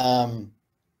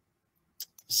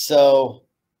 So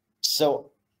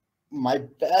my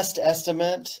best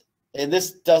estimate, and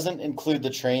this doesn't include the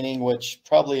training, which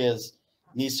probably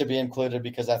needs to be included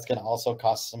because that's going to also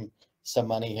cost some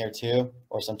money here too,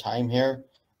 or some time here.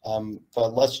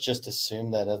 But let's just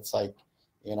assume that it's like,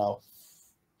 you know,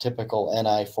 typical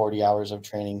NI 40 hours of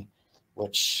training,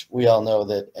 which we all know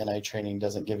that NI training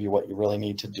doesn't give you what you really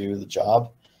need to do the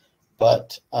job.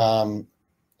 But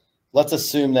let's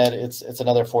assume that it's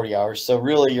another 40 hours. So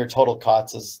really your total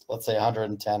COTS is, let's say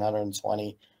 110,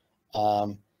 120.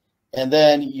 And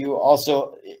then you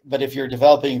also, but if you're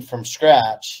developing from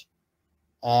scratch,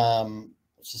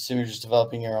 let's assume you're just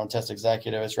developing your own test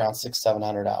executive, it's around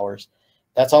 600-700 hours.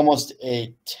 That's almost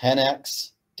a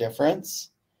 10x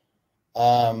difference.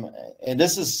 And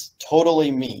this is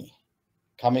totally me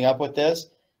coming up with this.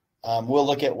 We'll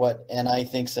look at what NI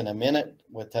thinks in a minute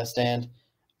with test stand.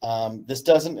 This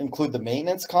doesn't include the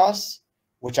maintenance costs,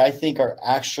 which I think are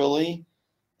actually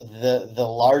the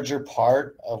larger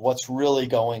part of what's really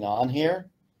going on here.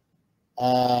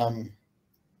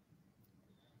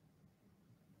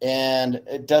 And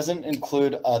it doesn't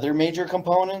include other major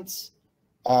components.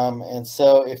 And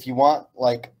so if you want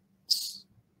like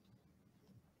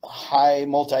high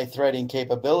multi-threading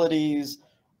capabilities,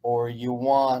 or you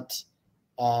want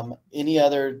any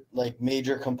other like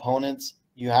major components,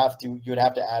 you would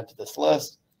have to add to this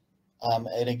list.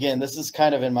 And again, this is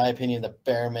kind of, in my opinion, the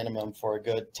bare minimum for a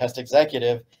good test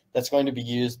executive that's going to be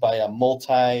used by a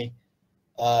multi-member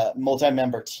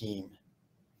team.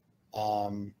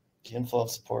 Inflow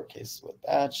of support cases with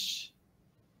batch.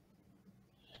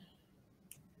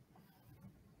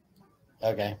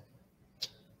 Okay.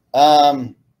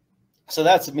 So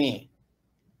that's me.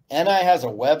 NI has a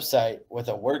website with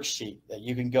a worksheet that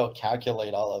you can go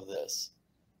calculate all of this.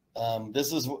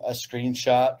 This is a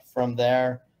screenshot from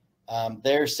there.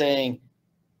 They're saying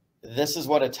this is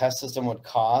what a test system would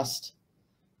cost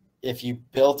if you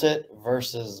built it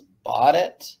versus bought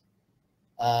it.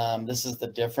 This is the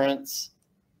difference.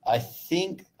 I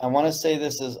think I want to say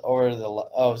this is over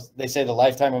they say the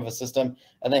lifetime of a system,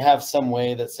 and they have some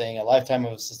way that's saying a lifetime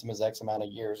of a system is X amount of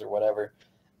years or whatever.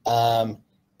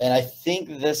 And I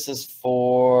think this is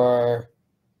for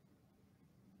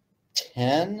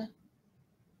 10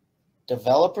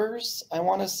 developers, I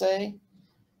want to say,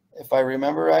 if I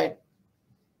remember right,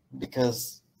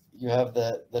 because you have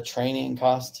the training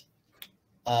cost,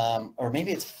 or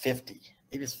maybe it's 50.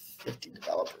 Maybe it's 50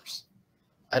 developers.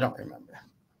 I don't remember.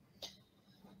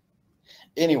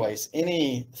 Anyways,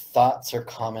 any thoughts or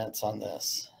comments on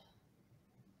this?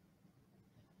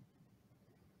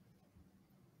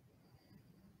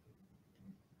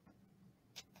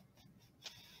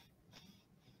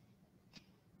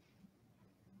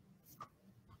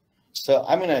 So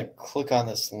I'm going to click on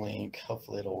this link.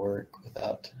 Hopefully it'll work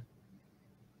without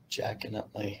jacking up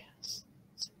my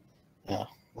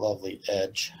lovely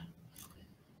Edge.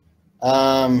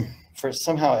 For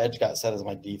somehow Edge got set as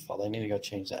my default. I need to go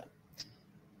change that.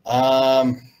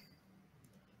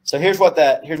 So here's what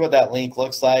that link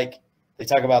looks like. They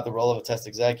talk about the role of a test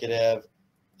executive,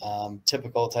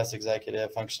 typical test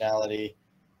executive functionality,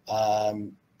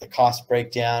 the cost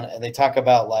breakdown, and they talk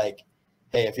about like,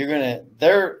 hey, if you're gonna,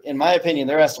 in my opinion,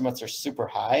 their estimates are super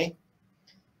high,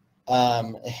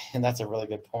 and that's a really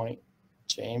good point,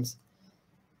 James.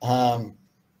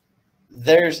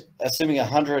 There's assuming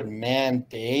 100 man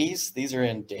days. These are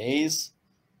in days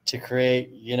to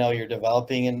create, your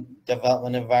development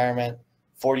environment.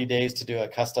 40 days to do a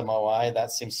custom OI.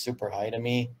 That seems super high to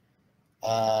me.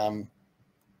 I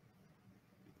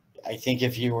think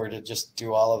if you were to just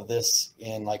do all of this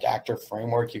in like Actor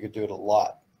Framework, you could do it a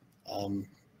lot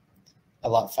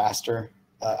faster.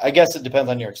 I guess it depends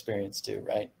on your experience too,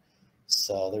 right?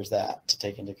 So there's that to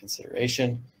take into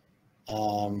consideration.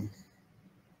 How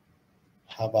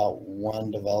about one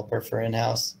developer for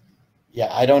in-house? Yeah,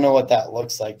 I don't know what that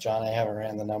looks like, John. I haven't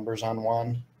ran the numbers on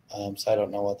one, so I don't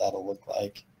know what that'll look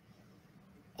like.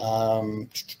 But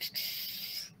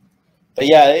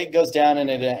yeah, it goes down and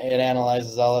it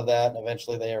analyzes all of that, and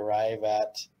eventually they arrive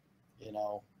at,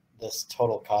 this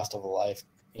total cost of a life,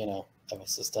 of a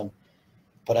system.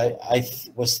 But I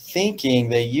was thinking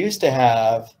they used to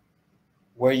have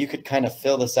where you could kind of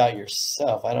fill this out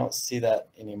yourself. I don't see that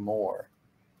anymore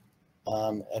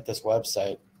at this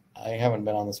website. I haven't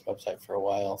been on this website for a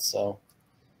while, so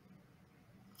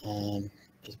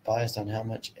it's biased on how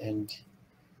much, and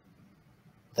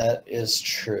that is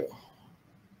true.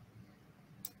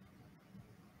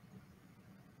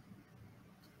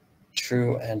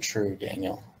 True and true,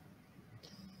 Daniel.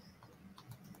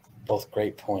 Both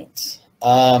great points.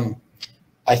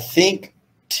 I I think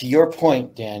to your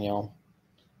point, Daniel,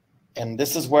 and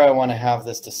this is where I want to have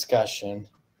this discussion,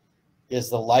 is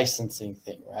the licensing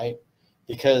thing, right?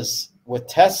 Because with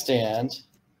test stand,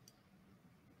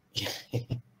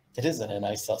 it isn't a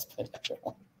nice sales point after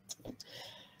all.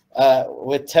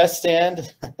 With test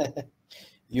stand,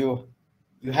 you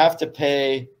have to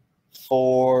pay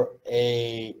for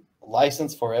a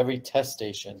license for every test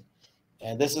station.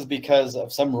 And this is because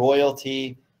of some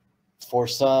royalty for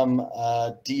some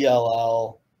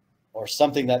DLL or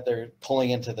something that they're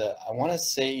pulling into the, I want to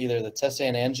say either the test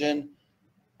stand engine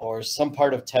or some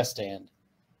part of test stand.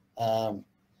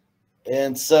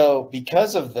 And so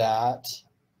because of that,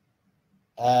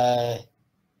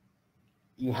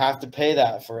 you have to pay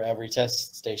that for every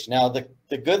test station. Now,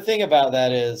 the good thing about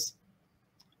that is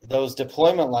those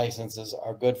deployment licenses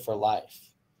are good for life,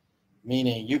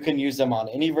 meaning you can use them on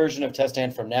any version of test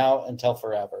stand from now until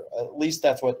forever. At least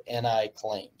that's what NI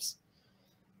claims.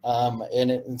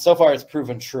 And so far it's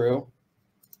proven true.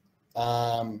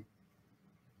 And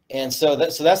so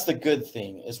that's the good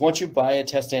thing, is once you buy a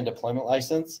test stand deployment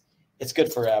license, it's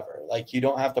good forever. Like, you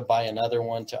don't have to buy another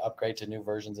one to upgrade to new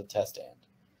versions of test stand.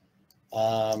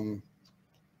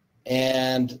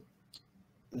 And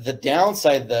the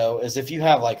downside, though, is if you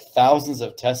have like thousands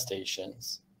of test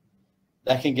stations,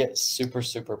 that can get super,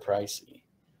 super pricey,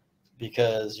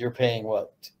 because you're paying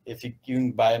what, if you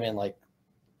can buy them in like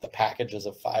the packages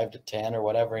of 5 to 10 or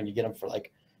whatever, and you get them for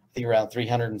like, I think around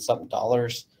 $300 and something.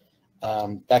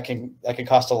 That can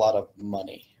cost a lot of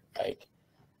money, right?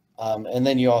 And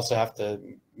then you also have to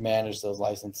manage those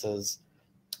licenses.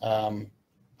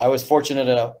 I was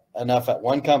fortunate enough at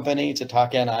one company to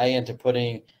talk NI into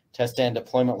putting test stand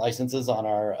deployment licenses on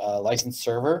our license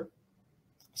server,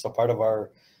 so part of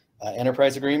our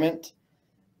enterprise agreement.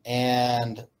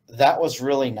 And that was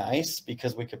really nice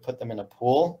because we could put them in a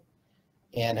pool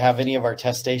and have any of our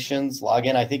test stations log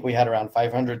in. I think we had around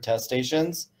 500 test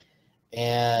stations,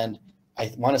 and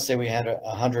I want to say we had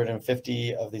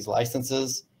 150 of these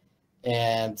licenses.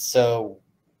 And so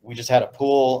we just had a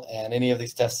pool, and any of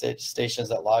these test stations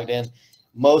that logged in,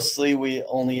 mostly we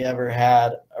only ever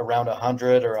had around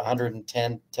 100 or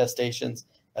 110 test stations.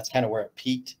 That's kind of where it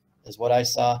peaked, is what I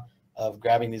saw, of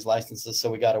grabbing these licenses.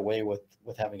 So we got away with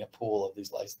having a pool of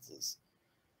these licenses.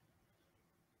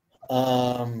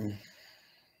 I'm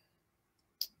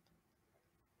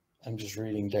just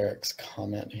reading Derek's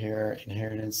comment here.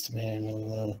 Inheritance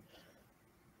demand.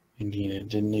 Indeed,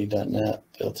 didn't need .NET,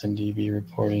 built-in DB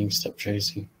reporting, step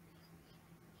tracing.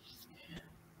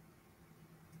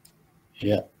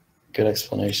 Yeah, good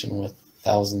explanation with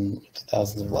thousands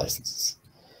of licenses.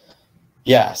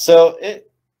 Yeah, so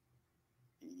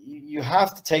you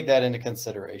have to take that into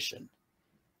consideration.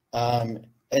 And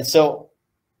so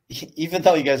even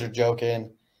though you guys are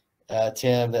joking,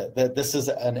 Tim, that this is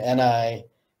an NI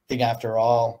thing after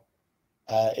all,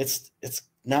 it's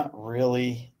not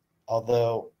really,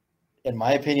 although in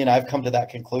my opinion, I've come to that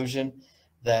conclusion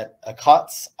that a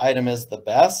COTS item is the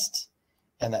best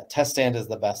and that test stand is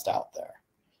the best out there.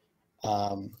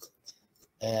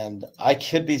 And I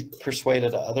could be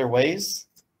persuaded other ways.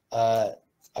 I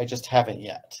just haven't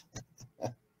yet.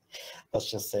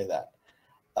 Let's just say that.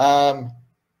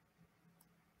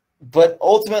 But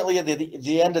ultimately, at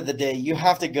the end of the day, you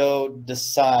have to go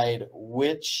decide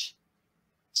which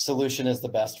solution is the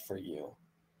best for you.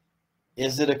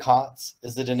 Is it a COTS?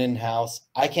 Is it an in-house?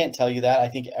 I can't tell you that. I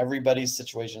think everybody's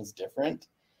situation is different.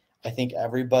 I think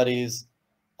everybody's,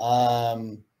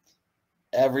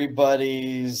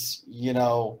 you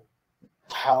know,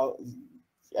 how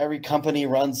every company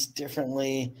runs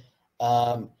differently.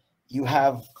 You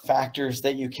have factors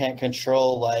that you can't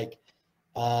control, like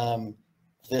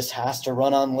this has to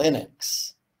run on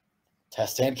Linux.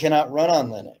 Test stand cannot run on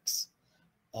Linux.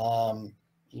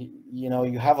 You know,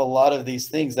 you have a lot of these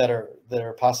things that are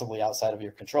possibly outside of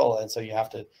your control, and so you have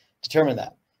to determine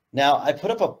that. Now, I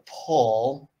put up a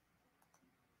poll.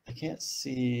 I can't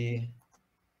see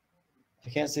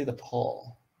the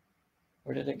poll.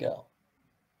 Where did it go?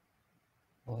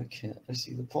 Why can't I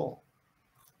see the poll?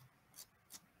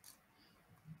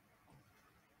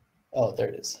 Oh, there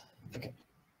it is. Okay.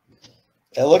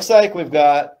 It looks like we've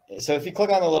got, so if you click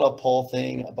on the little poll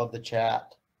thing above the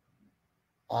chat,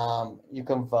 you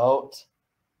can vote.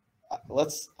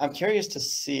 I'm curious to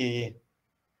see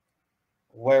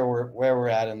where we're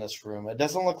at in this room. It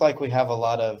doesn't look like we have a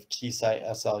lot of Keysight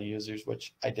SL users,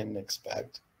 which I didn't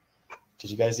expect.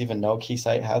 Did you guys even know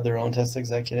Keysight had their own test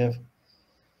executive?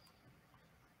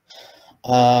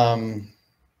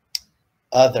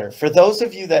 Other. For those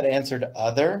of you that answered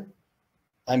other,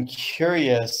 I'm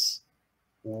curious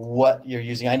what you're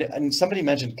using. And somebody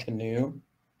mentioned Canoe.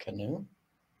 Canoe?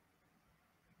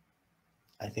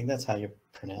 I think that's how you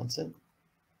pronounce it.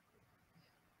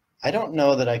 I don't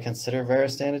know that I consider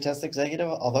Veristand a test executive,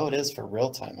 although it is for real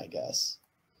time, I guess.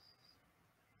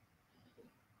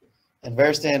 And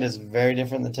Veristand is very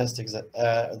different than test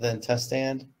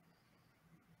stand.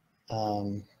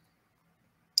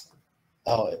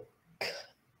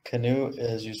 Canoe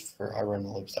is used for hardware in the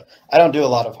loop stuff. I don't do a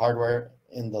lot of hardware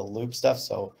in the loop stuff,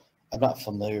 so I'm not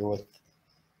familiar with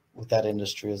that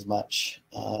industry as much.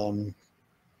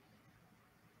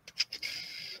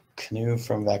 Canoe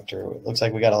from Vector. It looks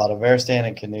like we got a lot of Veristand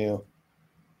and Canoe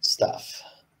stuff.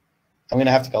 I'm going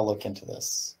to have to go look into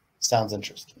this. Sounds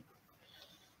interesting.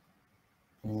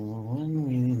 When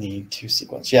we need to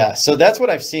sequence. Yeah, so that's what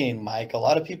I've seen, Mike. A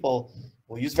lot of people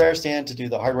will use Veristand to do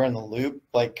the hardware in the loop,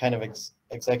 like kind of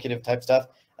executive type stuff,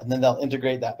 and then they'll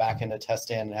integrate that back into test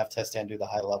stand and have test stand do the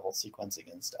high level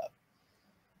sequencing and stuff.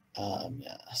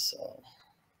 Yeah, so.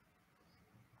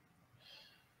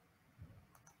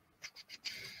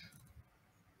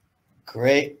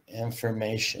 Great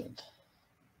information.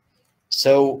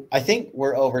 So I think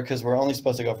we're over because we're only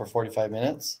supposed to go for 45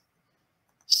 minutes.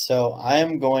 So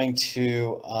I'm going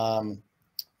to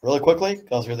really quickly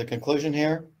go through the conclusion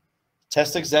here.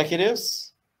 Test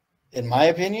executives, in my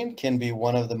opinion, can be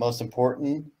one of the most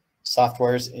important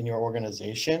softwares in your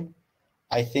organization.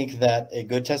 I think that a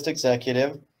good test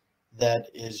executive that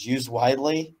is used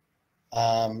widely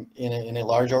in a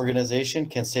large organization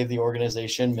can save the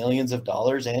organization millions of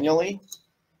dollars annually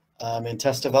in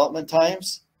test development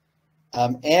times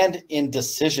and in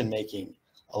decision making.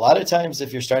 A lot of times,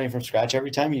 if you're starting from scratch every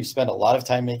time, you spend a lot of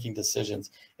time making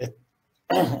decisions. If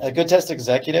a good test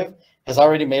executive has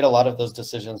already made a lot of those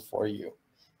decisions for you,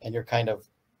 and you're kind of,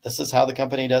 this is how the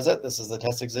company does it. This is the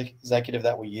test executive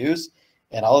that we use,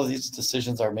 and all of these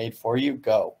decisions are made for you.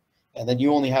 Go, and then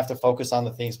you only have to focus on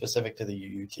the things specific to the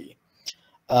UUT.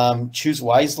 Choose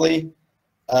wisely.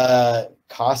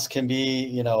 Cost can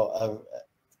be,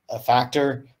 a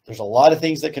factor. There's a lot of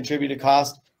things that contribute to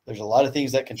cost. There's a lot of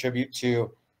things that contribute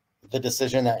to the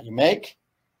decision that you make.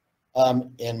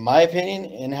 In my opinion,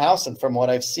 in-house and from what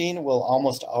I've seen, will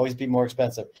almost always be more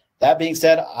expensive. That being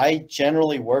said, I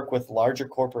generally work with larger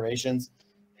corporations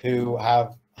who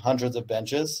have hundreds of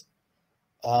benches.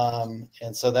 And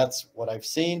so that's what I've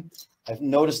seen. I've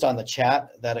noticed on the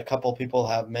chat that a couple people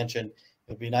have mentioned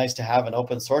it'd be nice to have an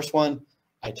open source one.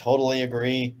 I totally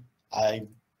agree. I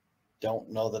don't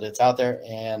know that it's out there.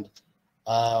 And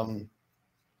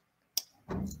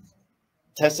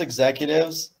test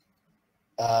executives,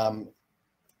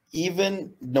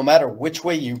 even no matter which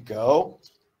way you go,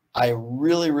 I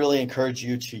really, really encourage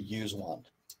you to use one,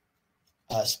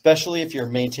 especially if you're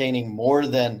maintaining more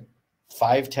than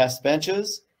 5 test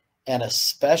benches, and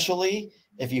especially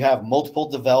if you have multiple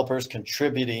developers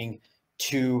contributing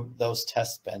to those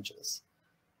test benches.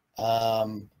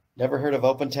 Never heard of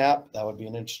OpenTap. That would be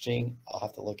an interesting, I'll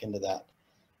have to look into that.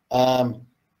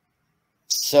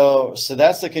 So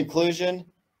that's the conclusion.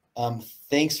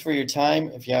 Thanks for your time.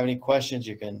 If you have any questions,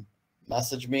 you can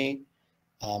message me.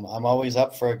 I'm always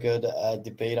up for a good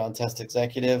debate on test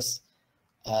executives.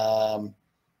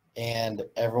 And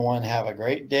everyone have a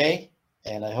great day,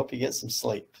 and I hope you get some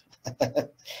sleep.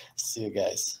 See you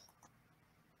guys.